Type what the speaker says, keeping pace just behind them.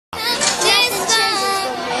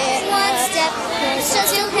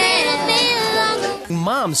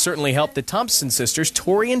mom certainly helped the Thompson sisters,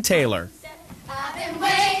 Tori and Taylor.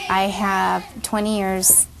 I have 20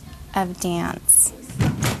 years of dance.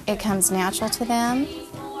 It comes natural to them.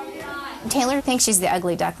 Taylor thinks she's the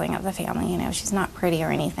ugly duckling of the family, you know, she's not pretty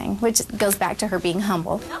or anything, which goes back to her being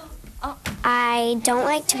humble. I don't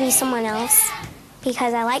like to be someone else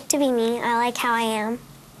because I like to be me. I like how I am,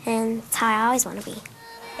 and it's how I always want to be.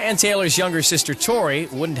 And Taylor's younger sister, Tori,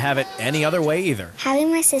 wouldn't have it any other way either.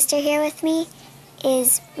 Having my sister here with me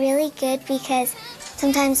is really good because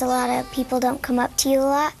sometimes a lot of people don't come up to you a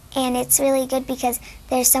lot, and it's really good because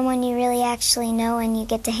there's someone you really actually know and you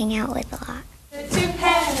get to hang out with a lot.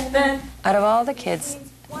 Out of all the kids,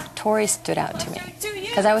 Tori stood out to me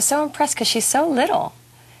because I was so impressed because she's so little.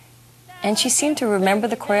 And she seemed to remember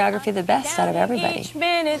the choreography the best out of everybody.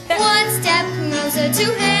 One step closer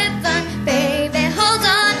to heaven, baby. Hold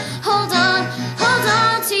on, hold on, hold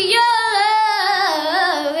on to your love.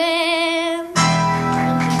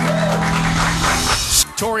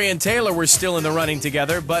 Tori and Taylor were still in the running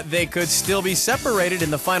together, but they could still be separated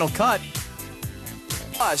in the final cut.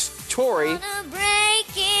 Plus, Tori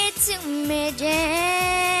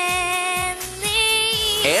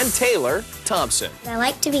and Taylor Thompson. I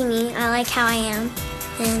like to be me. I like how I am,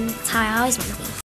 and it's how I always want to be.